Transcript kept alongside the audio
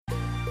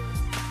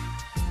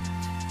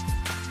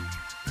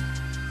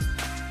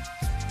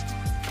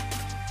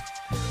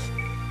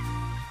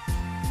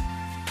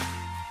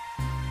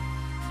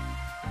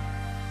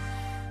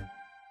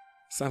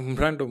some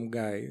random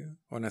guy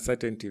on a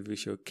certain TV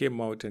show came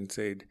out and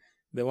said,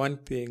 the one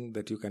thing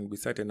that you can be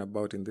certain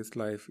about in this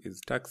life is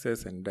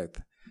taxes and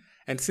death.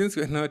 And since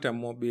we're not a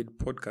morbid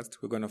podcast,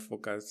 we're going to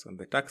focus on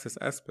the taxes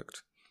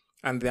aspect.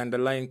 And the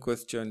underlying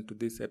question to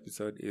this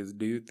episode is,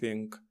 do you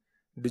think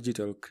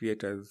digital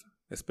creators,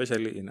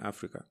 especially in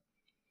Africa,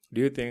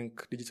 do you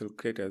think digital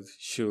creators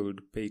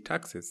should pay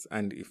taxes?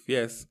 And if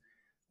yes,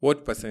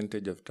 what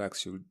percentage of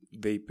tax should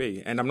they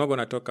pay? And I'm not going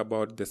to talk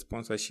about the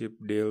sponsorship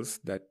deals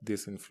that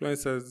these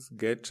influencers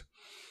get,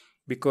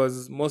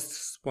 because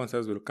most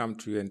sponsors will come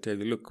to you and tell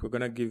you, look, we're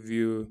going to give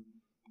you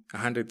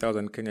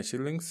 100,000 Kenya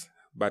shillings,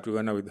 but we're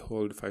going to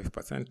withhold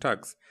 5%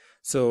 tax.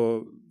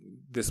 So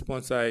the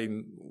sponsor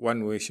in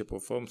one way, shape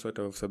or form sort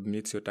of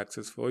submits your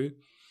taxes for you.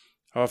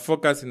 Our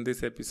focus in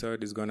this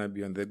episode is going to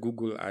be on the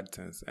Google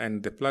AdSense.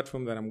 And the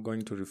platform that I'm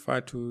going to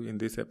refer to in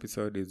this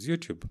episode is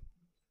YouTube.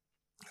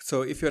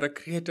 So if you're a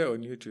creator on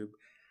YouTube,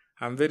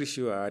 I'm very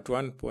sure at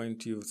one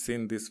point you've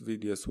seen these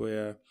videos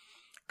where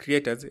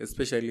creators,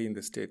 especially in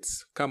the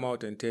States, come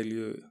out and tell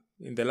you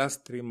in the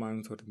last 3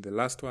 months or in the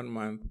last 1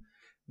 month,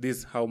 this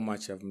is how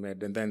much I've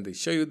made. And then they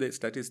show you the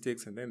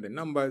statistics and then the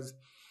numbers.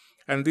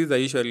 And these are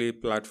usually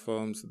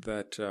platforms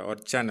that or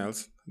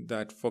channels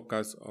that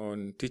focus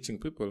on teaching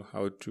people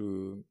how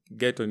to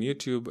get on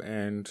YouTube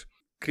and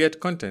create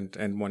content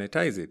and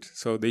monetize it.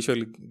 So they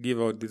usually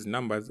give out these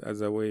numbers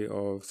as a way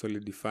of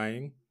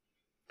solidifying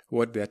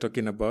what they're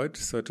talking about,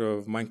 sort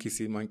of monkey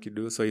see, monkey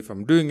do. So if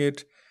I'm doing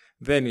it,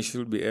 then you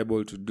should be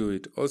able to do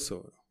it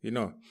also,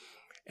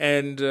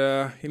 And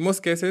in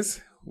most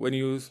cases, when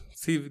you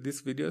see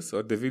these videos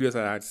or the videos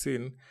I had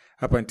seen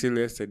up until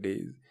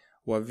yesterday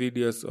were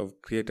videos of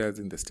creators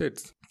in the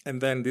States. And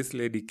then this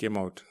lady came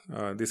out,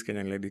 this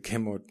Kenyan lady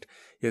came out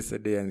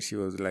yesterday and she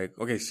was like,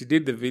 okay, she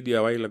did the video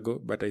a while ago,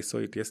 but I saw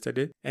it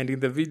yesterday. And in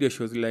the video,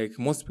 she was like,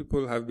 most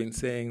people have been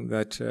saying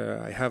that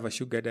I have a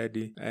sugar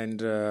daddy and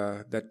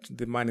that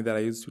the money that I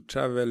use to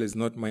travel is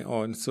not my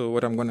own. So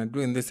what I'm going to do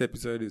in this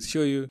episode is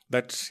show you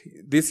that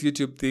this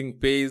YouTube thing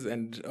pays.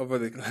 And over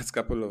the last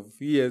couple of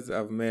years,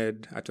 I've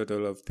made a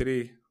total of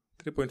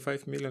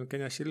 3.5 million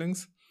Kenya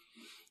shillings.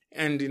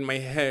 And in my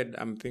head,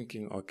 I'm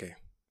thinking, okay,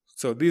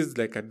 so this is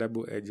like a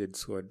double-edged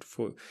sword.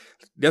 For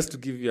just to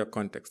give you a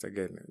context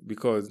again,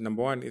 because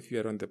number one, if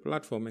you're on the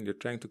platform and you're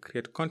trying to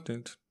create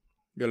content,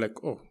 you're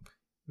like, oh,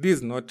 this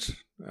is not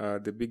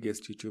the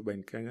biggest YouTuber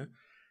in Kenya,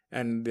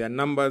 and their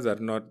numbers are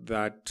not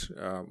that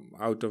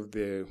out of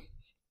the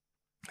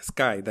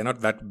sky. They're not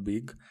that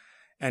big.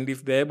 And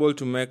if they're able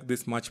to make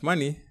this much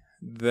money,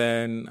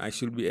 then I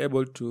should be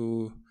able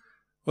to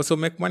also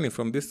make money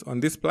from this on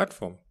this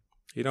platform,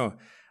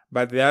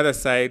 But the other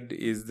side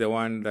is the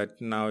one that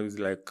now is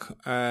like,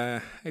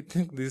 I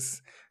think this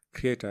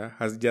creator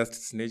has just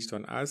snitched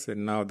on us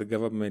and now the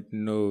government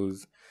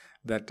knows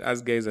that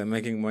us guys are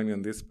making money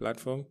on this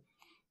platform.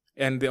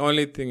 And the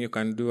only thing you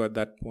can do at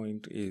that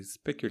point is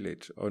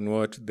speculate on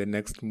what the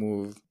next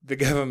move the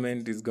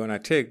government is going to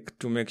take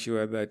to make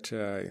sure that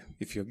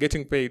if you're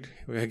getting paid,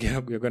 we're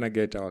going to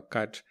get our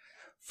cut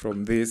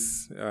from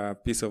this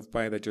piece of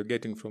pie that you're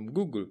getting from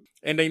Google.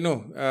 And I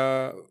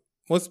know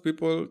most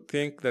people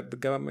think that the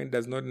government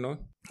does not know,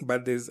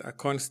 but there's a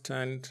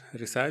constant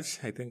research,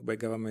 I think, by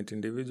government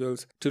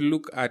individuals to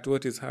look at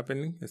what is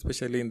happening,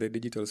 especially in the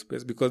digital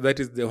space, because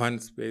that is the one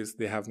space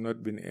they have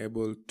not been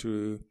able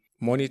to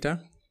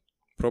monitor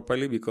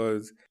properly,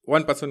 because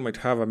one person might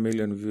have 1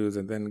 million views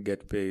and then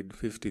get paid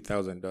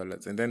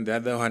 $50,000, and then the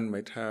other one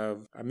might have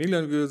 1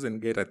 million views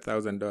and get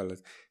 $1,000.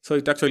 So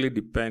it actually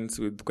depends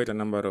with quite a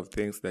number of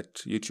things that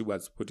YouTube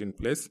has put in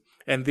place.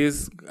 And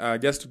this,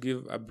 just to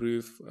give a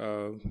brief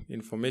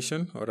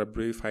information or a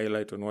brief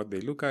highlight on what they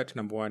look at.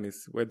 Number one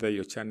is whether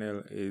your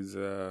channel is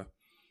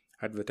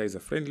advertiser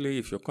friendly,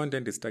 if your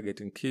content is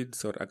targeting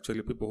kids or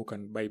actually people who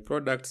can buy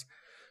products.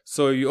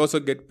 So you also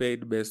get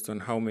paid based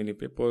on how many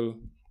people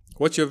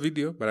watch your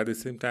video, but at the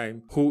same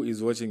time, who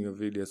is watching your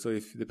video. So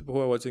if the people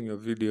who are watching your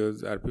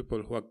videos are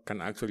people who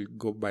can actually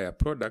go buy a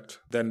product,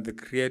 then the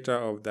creator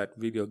of that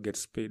video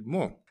gets paid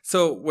more.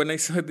 So when I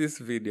saw this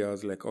video, I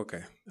was like,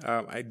 okay,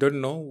 I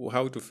don't know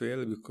how to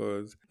feel,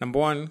 because number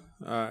one,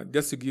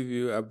 just to give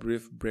you a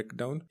brief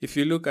breakdown, if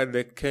you look at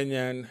the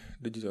Kenyan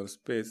digital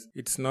space,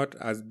 it's not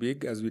as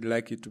big as we'd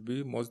like it to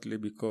be, mostly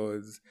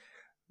because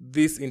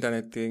this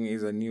internet thing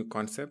is a new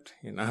concept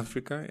in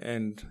Africa,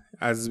 and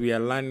as we are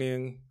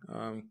learning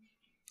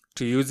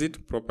to use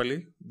it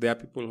properly, there are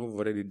people who've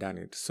already done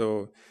it.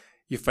 So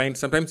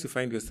sometimes you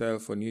find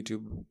yourself on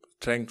YouTube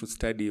trying to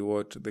study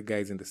what the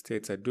guys in the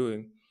States are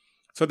doing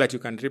so that you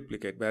can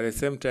replicate. But at the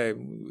same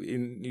time,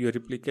 in your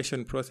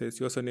replication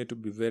process, you also need to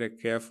be very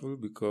careful,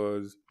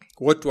 because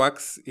what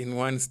works in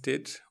one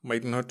state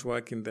might not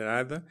work in the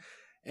other.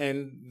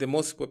 And the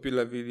most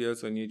popular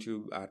videos on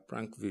YouTube are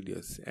prank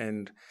videos.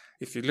 And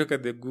if you look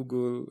at the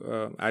Google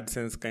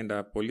AdSense kind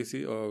of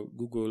policy or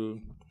Google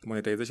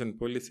monetization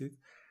policy,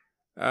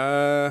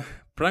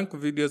 prank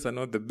videos are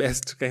not the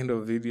best kind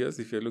of videos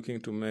if you're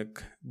looking to make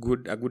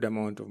a good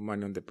amount of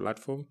money on the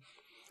platform.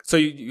 So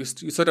you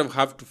sort of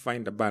have to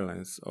find a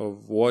balance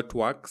of what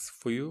works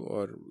for you,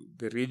 or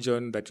the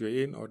region that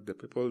you're in, or the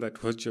people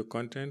that watch your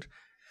content.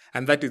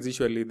 And that is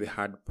usually the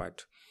hard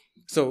part.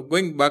 So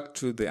going back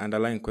to the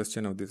underlying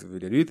question of this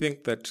video, do you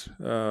think that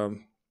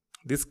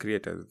these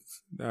creators,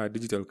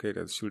 digital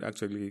creators, should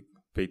actually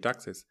pay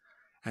taxes?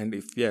 And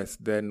if yes,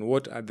 then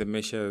what are the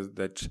measures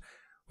that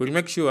will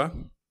make sure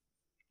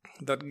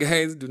that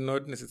guys do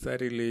not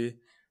necessarily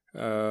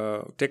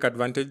take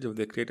advantage of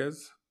the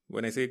creators?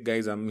 When I say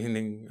guys, I'm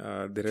meaning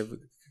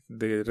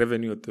the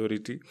Revenue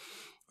Authority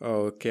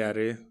or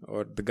KRA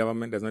or the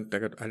government does not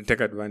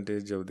take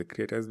advantage of the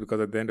creators,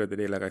 because at the end of the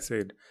day, like I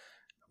said,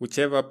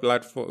 whichever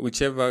platform,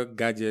 whichever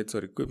gadgets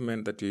or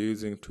equipment that you're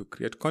using to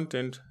create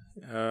content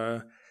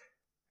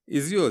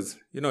is yours.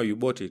 You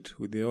bought it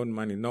with your own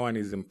money. No one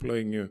is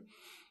employing you.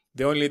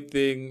 The only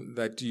thing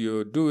that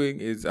you're doing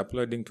is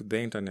uploading to the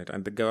internet,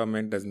 and the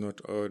government does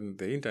not own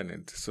the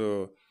internet.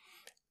 So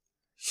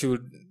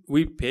should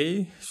we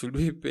pay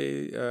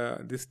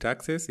these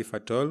taxes, if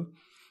at all?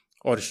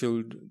 Or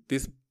should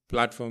these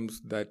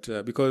platforms that,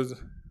 because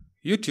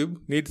YouTube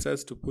needs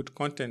us to put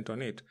content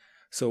on it.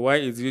 So why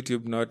is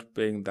YouTube not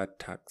paying that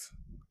tax?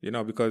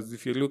 Because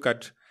if you look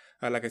at,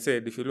 like I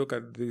said, if you look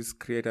at these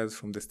creators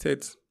from the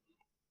States,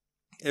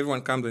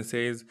 everyone comes and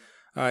says,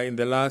 in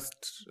the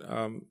last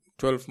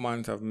 12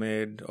 months, I've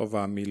made over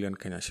 $1 million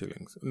Kenya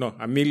shillings. No,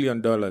 $1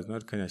 million,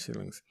 not Kenya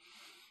shillings.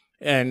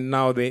 And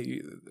now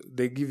they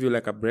give you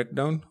like a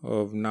breakdown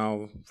of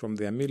now from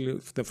the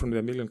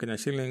million Kenya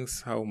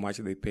shillings, how much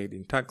they paid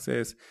in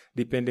taxes,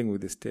 depending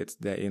with the states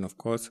they're in, of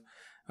course.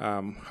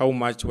 How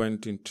much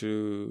went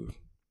into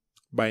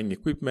buying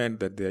equipment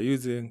that they're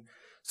using.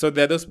 So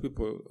there are those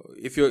people.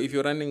 If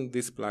you're running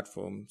these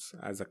platforms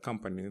as a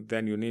company,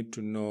 then you need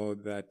to know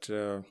that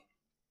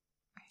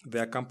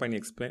there are company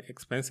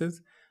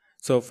expenses.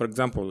 So, for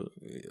example,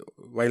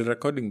 while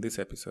recording this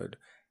episode,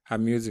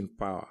 I'm using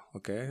power,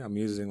 okay? I'm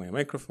using my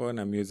microphone.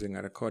 I'm using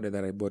a recorder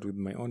that I bought with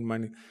my own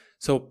money.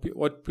 So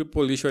what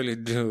people usually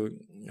do,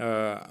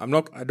 I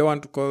don't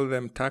want to call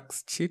them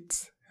tax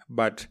cheats,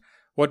 but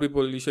what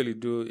people usually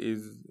do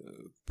is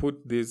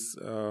put this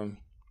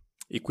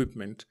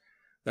equipment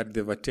that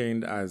they've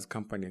attained as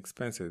company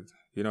expenses,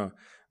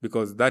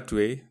 because that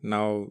way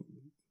now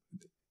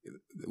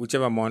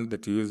whichever amount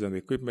that you use on the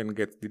equipment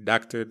gets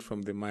deducted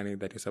from the money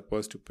that you're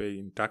supposed to pay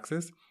in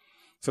taxes,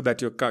 so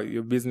that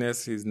your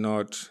business is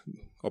not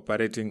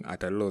operating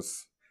at a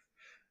loss.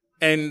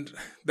 And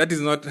that is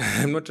not,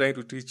 I'm not trying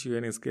to teach you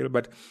any skill,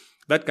 but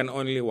that can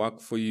only work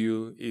for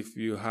you if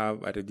you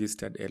have a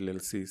registered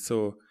LLC.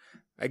 So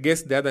I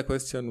guess the other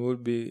question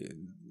would be,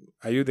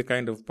 are you the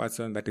kind of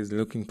person that is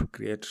looking to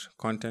create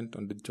content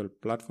on digital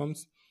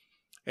platforms?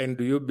 And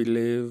do you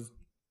believe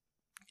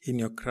in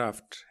your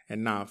craft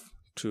enough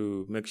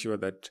to make sure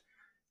that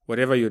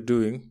whatever you're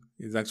doing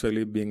is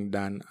actually being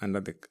done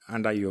under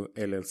your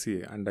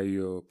LLC, under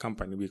your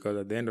company? Because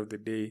at the end of the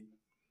day,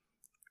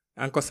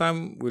 Uncle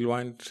Sam will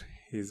want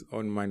his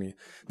own money.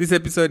 This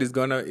episode is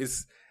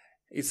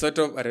sort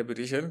of a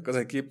repetition, because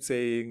I keep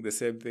saying the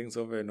same things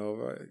over and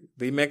over.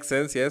 They make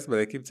sense, yes, but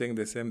I keep saying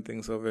the same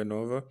things over and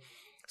over.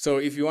 So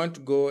if you want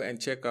to go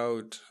and check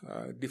out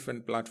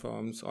different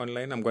platforms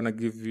online, I'm going to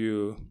give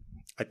you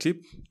a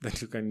tip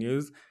that you can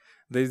use.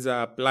 There's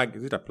a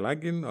is it a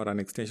plugin or an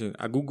extension?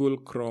 A Google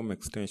Chrome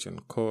extension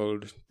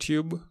called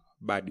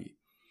TubeBuddy.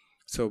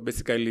 So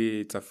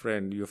basically, it's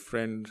your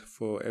friend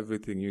for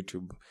everything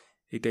YouTube.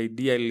 It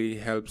ideally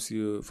helps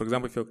you. For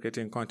example, if you're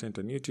creating content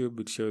on YouTube,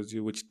 it shows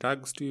you which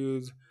tags to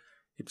use.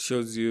 It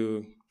shows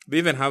you, they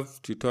even have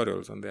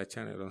tutorials on their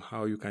channel on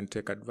how you can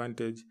take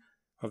advantage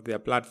of their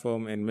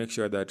platform and make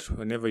sure that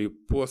whenever you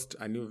post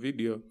a new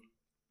video,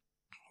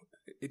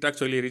 it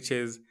actually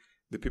reaches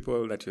the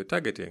people that you're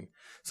targeting.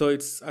 So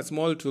it's a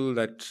small tool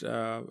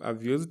that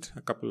I've used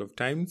a couple of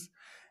times.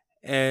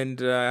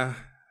 And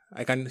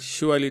I can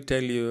surely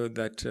tell you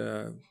that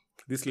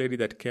this lady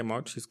that came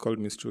out, she's called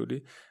Miss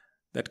Trudy,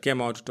 that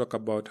came out to talk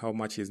about how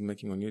much she's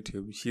making on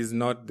YouTube. She's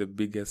not the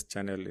biggest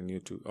channel in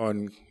YouTube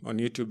on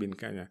YouTube in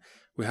Kenya.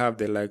 We have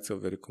the likes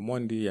of Eric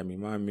Omondi, Yami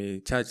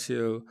Mami,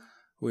 Churchill.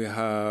 We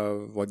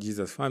have What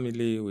Jesus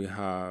Family. We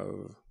have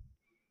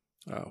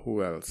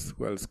who else?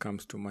 Who else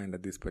comes to mind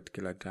at this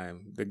particular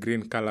time? The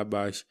Green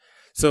Calabash.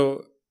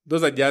 So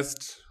those are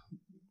just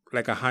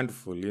like a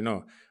handful,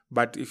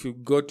 But if you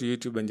go to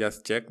YouTube and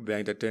just check the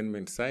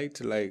entertainment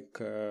site, like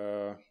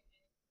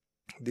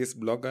this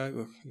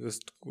blogger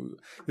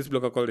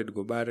called Ed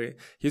Gobare,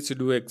 he used to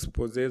do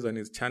exposés on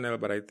his channel,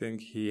 but I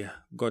think he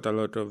got a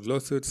lot of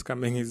lawsuits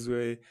coming his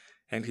way,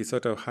 and he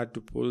sort of had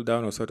to pull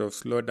down or sort of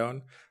slow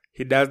down.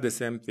 He does the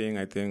same thing,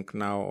 I think,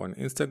 now on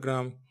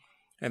Instagram.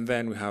 And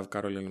then we have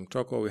Caroline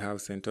Mtoko, we have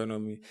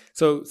Sentonomy.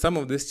 So some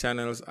of these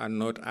channels are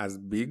not as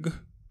big,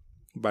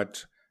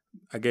 but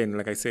again,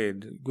 like I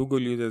said,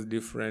 Google uses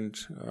different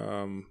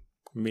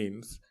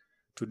means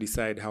to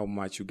decide how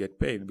much you get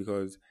paid,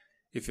 because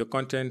if your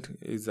content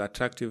is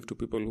attractive to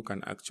people who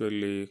can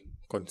actually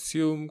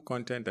consume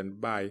content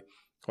and buy,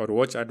 or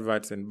watch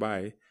adverts and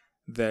buy,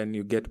 then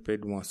you get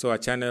paid more. So a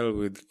channel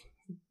with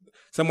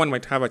Someone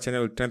might have a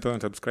channel with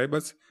 10,000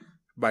 subscribers,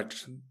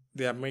 but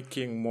they are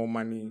making more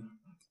money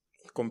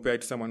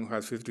compared to someone who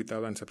has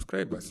 50,000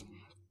 subscribers.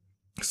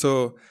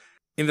 So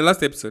in the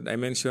last episode, I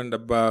mentioned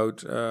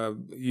about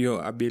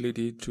your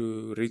ability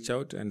to reach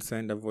out and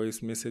send a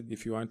voice message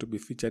if you want to be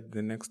featured in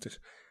the next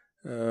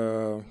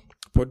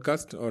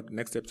podcast or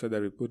next episode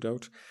that we put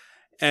out.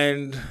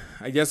 And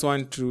I just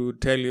want to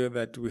tell you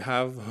that we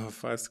have our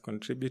first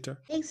contributor.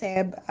 Hey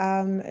Seb,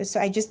 so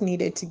I just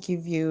needed to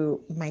give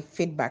you my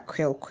feedback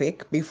real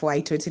quick before I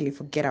totally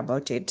forget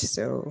about it.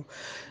 So,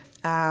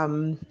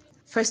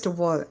 first of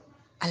all,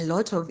 a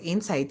lot of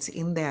insights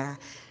in there.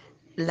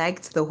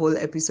 Liked the whole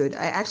episode.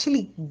 I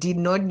actually did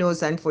not know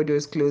Sanford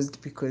was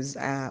closed because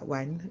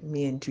one,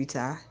 me and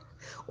Twitter,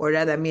 or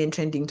rather me and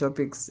trending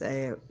topics,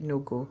 no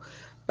go.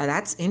 But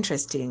that's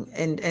interesting.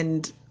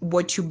 And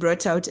what you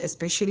brought out,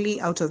 especially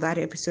out of that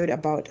episode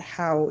about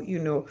how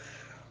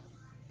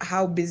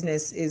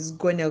business is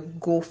going to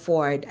go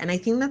forward, and I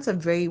think that's a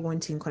very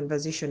wanting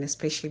conversation,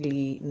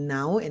 especially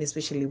now, and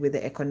especially with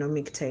the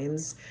economic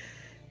times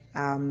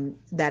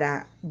that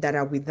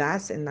are with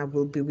us and that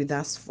will be with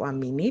us for a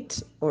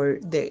minute, or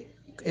the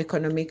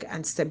economic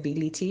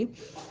instability.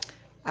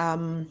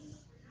 And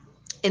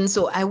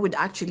so I would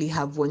actually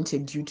have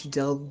wanted you to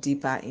delve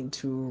deeper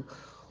into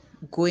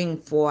going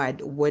forward.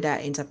 What are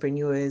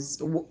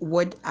entrepreneurs?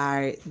 What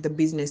are the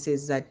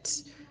businesses that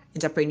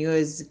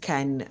entrepreneurs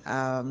can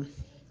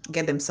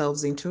get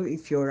themselves into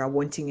if you're a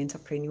wanting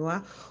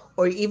entrepreneur?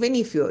 Or even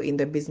if you're in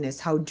the business,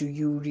 how do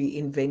you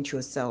reinvent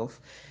yourself?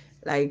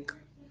 Like,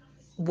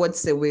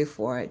 what's the way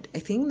forward? I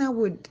think that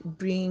would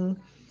be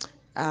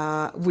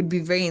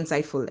very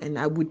insightful, and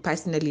I would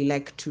personally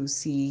like to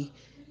see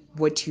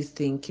what you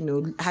think.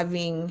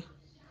 Having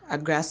a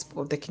grasp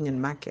of the Kenyan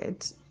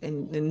market,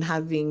 and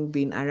having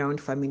been around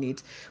for a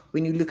minute,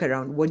 when you look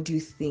around, what do you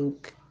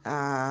think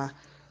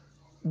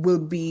will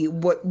be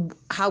what?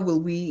 How will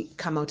we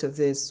come out of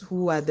this?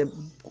 Who are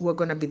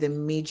going to be the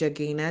major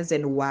gainers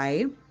and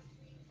why?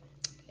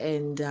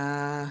 And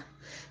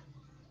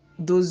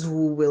those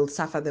who will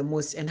suffer the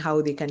most and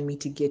how they can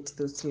mitigate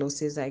those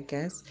losses, I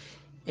guess.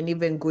 And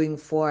even going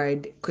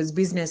forward, because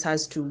business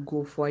has to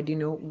go forward,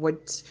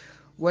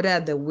 what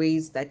are the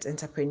ways that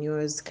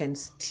entrepreneurs can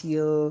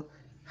still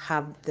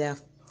have their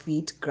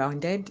feet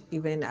grounded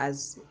even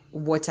as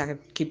water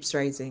keeps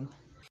rising?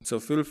 So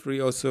feel free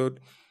also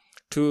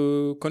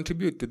to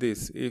contribute to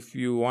this if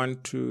you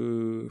want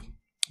to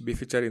be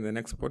featured in the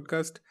next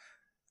podcast.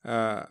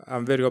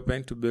 I'm very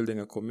open to building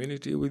a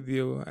community with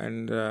you,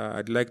 and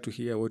I'd like to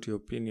hear what your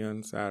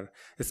opinions are,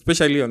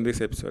 especially on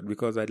this episode,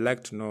 because I'd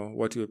like to know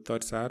what your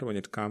thoughts are when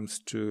it comes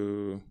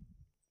to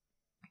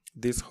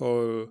this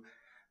whole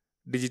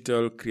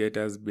digital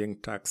creators being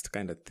taxed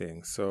kind of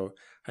thing. So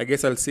I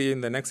guess I'll see you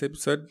in the next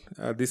episode.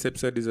 This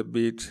episode is a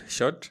bit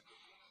short,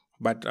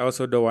 but I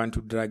also don't want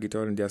to drag it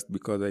on just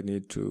because I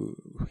need to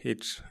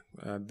hit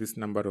this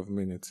number of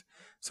minutes.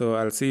 So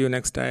I'll see you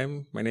next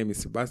time. My name is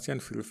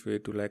Sebastian. Feel free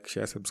to like,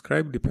 share,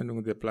 subscribe, depending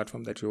on the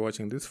platform that you're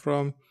watching this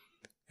from.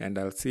 And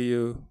I'll see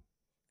you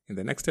in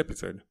the next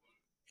episode.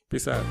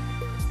 Peace out.